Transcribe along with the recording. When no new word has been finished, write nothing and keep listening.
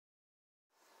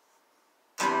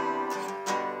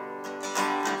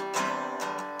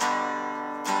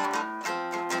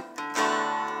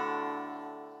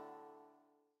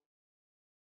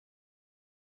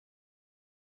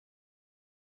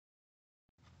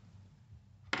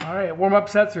All right, warm-up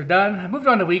sets are done. I moved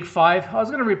on to week 5. I was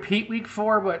going to repeat week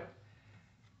 4, but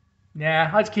nah,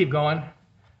 let's keep going.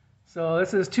 So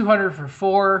this is 200 for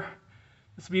 4.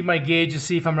 This will be my gauge to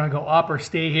see if I'm going to go up or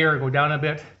stay here or go down a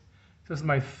bit. So this is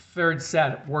my 3rd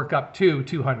set, work up to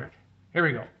 200. Here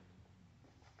we go.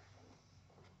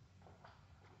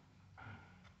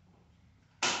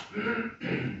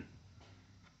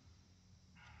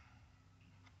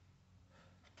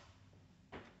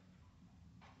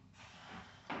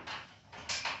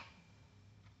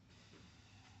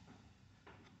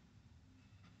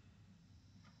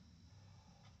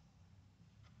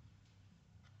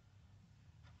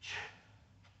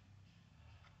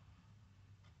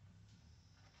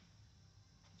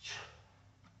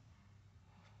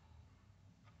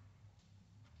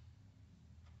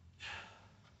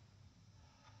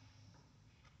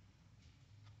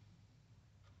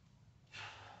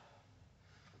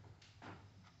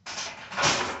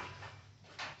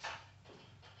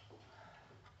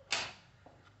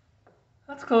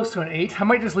 That's close to an 8. I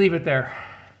might just leave it there.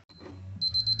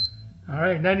 All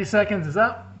right, 90 seconds is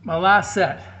up. My last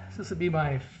set. This would be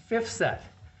my 5th set.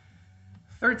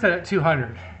 3rd set at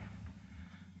 200.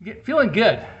 Feeling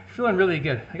good. Feeling really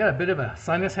good. I got a bit of a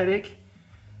sinus headache.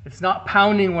 It's not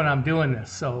pounding when I'm doing this,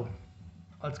 so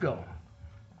let's go.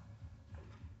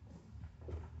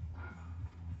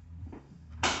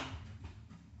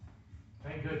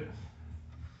 Thank goodness.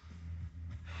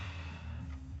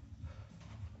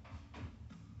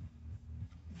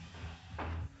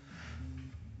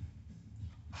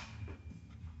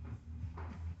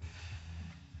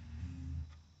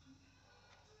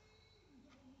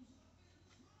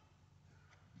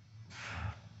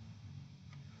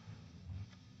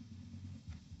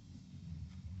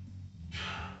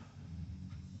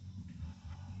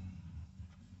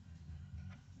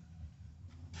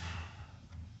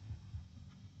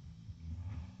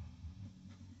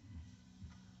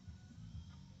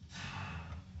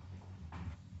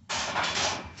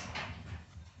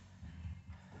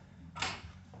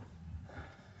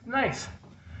 Nice.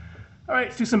 All right,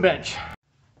 let's do some bench.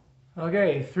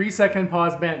 Okay, 3-second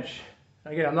pause bench.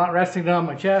 Again, I'm not resting down on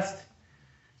my chest.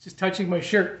 It's just touching my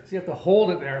shirt. So you have to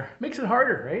hold it there. Makes it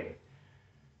harder, right?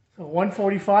 So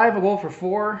 145, I'll go for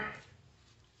 4.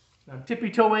 I'm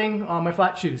tippy-toeing on my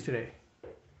flat shoes today.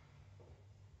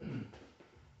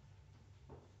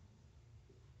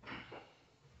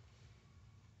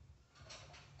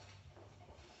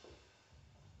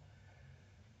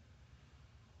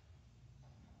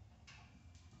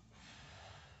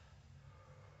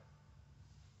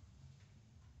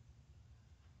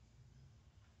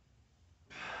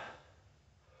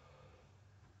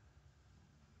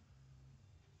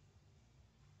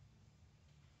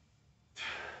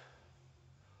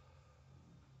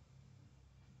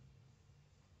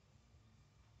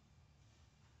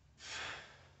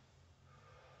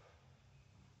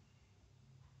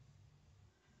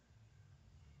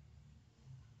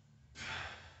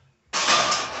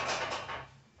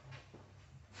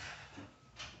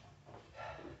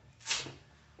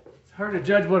 It's hard to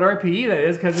judge what RPE that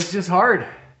is because it's just hard.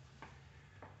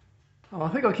 Oh, I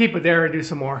think I'll keep it there and do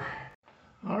some more.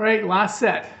 All right, last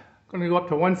set. I'm going to go up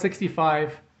to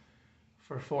 165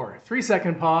 for 4.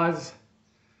 3-second pause.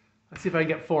 Let's see if I can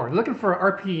get 4. Looking for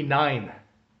RPE 9.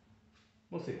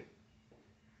 We'll see.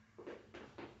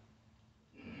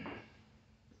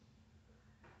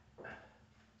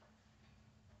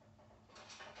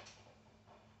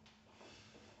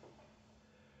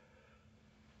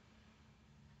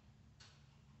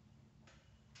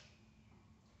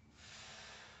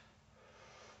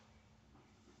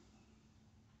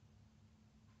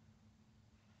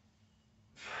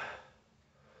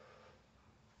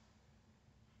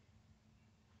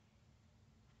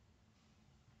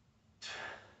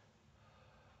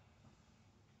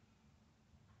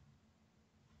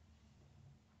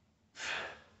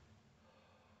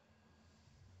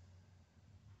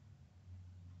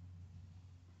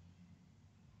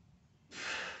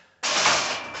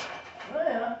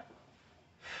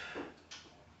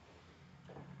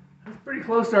 Pretty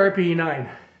close to RPE 9.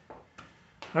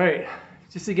 All right,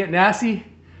 just to get nasty,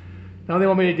 now they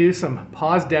want me to do some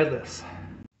pause deadlifts.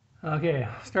 Okay,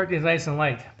 start these nice and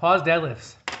light. Pause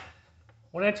deadlifts.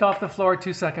 1 inch off the floor,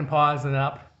 2-second pause and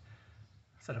up.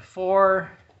 Set of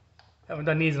 4. Haven't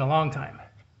done these in a long time.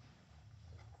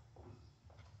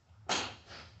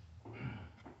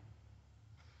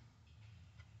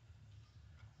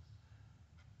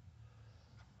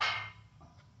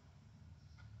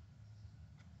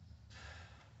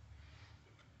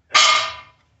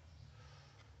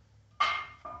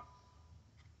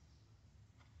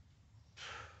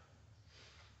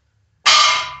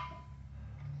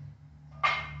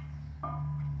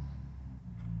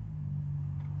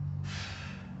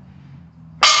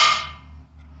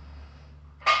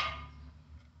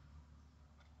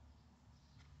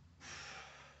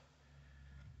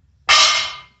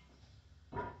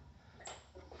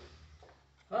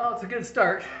 Well, it's a good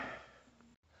start.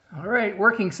 All right,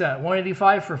 working set,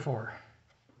 185 for 4.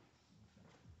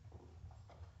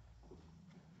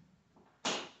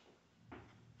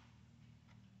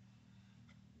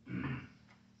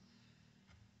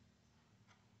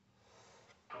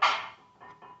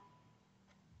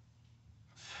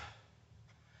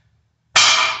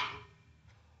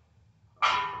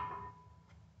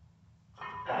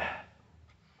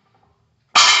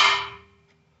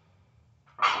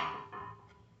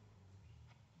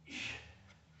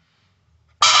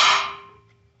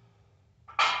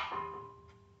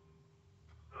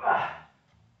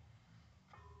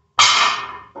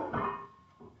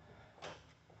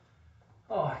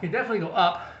 Oh, I can definitely go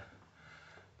up.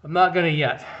 I'm not gonna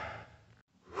yet.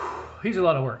 He's a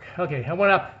lot of work. Okay, I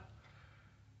went up.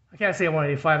 I can't say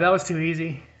 185, that was too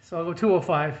easy. So I'll go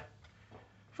 205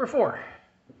 for 4.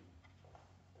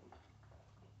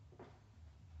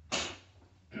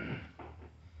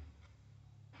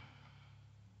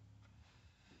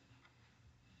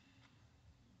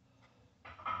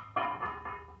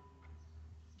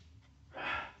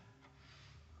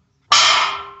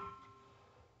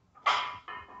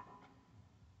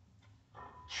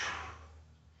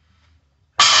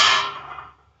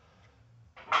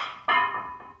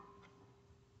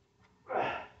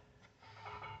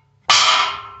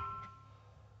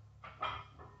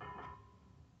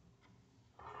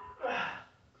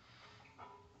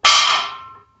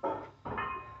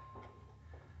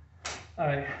 All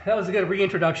right, that was a good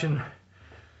reintroduction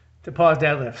to pause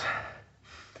deadlifts.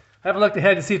 I haven't looked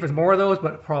ahead to see if there's more of those,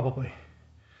 but probably.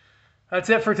 That's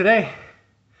it for today.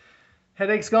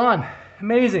 Headache's gone.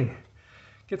 Amazing.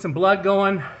 Get some blood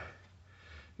going.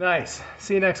 Nice.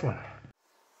 See you next one.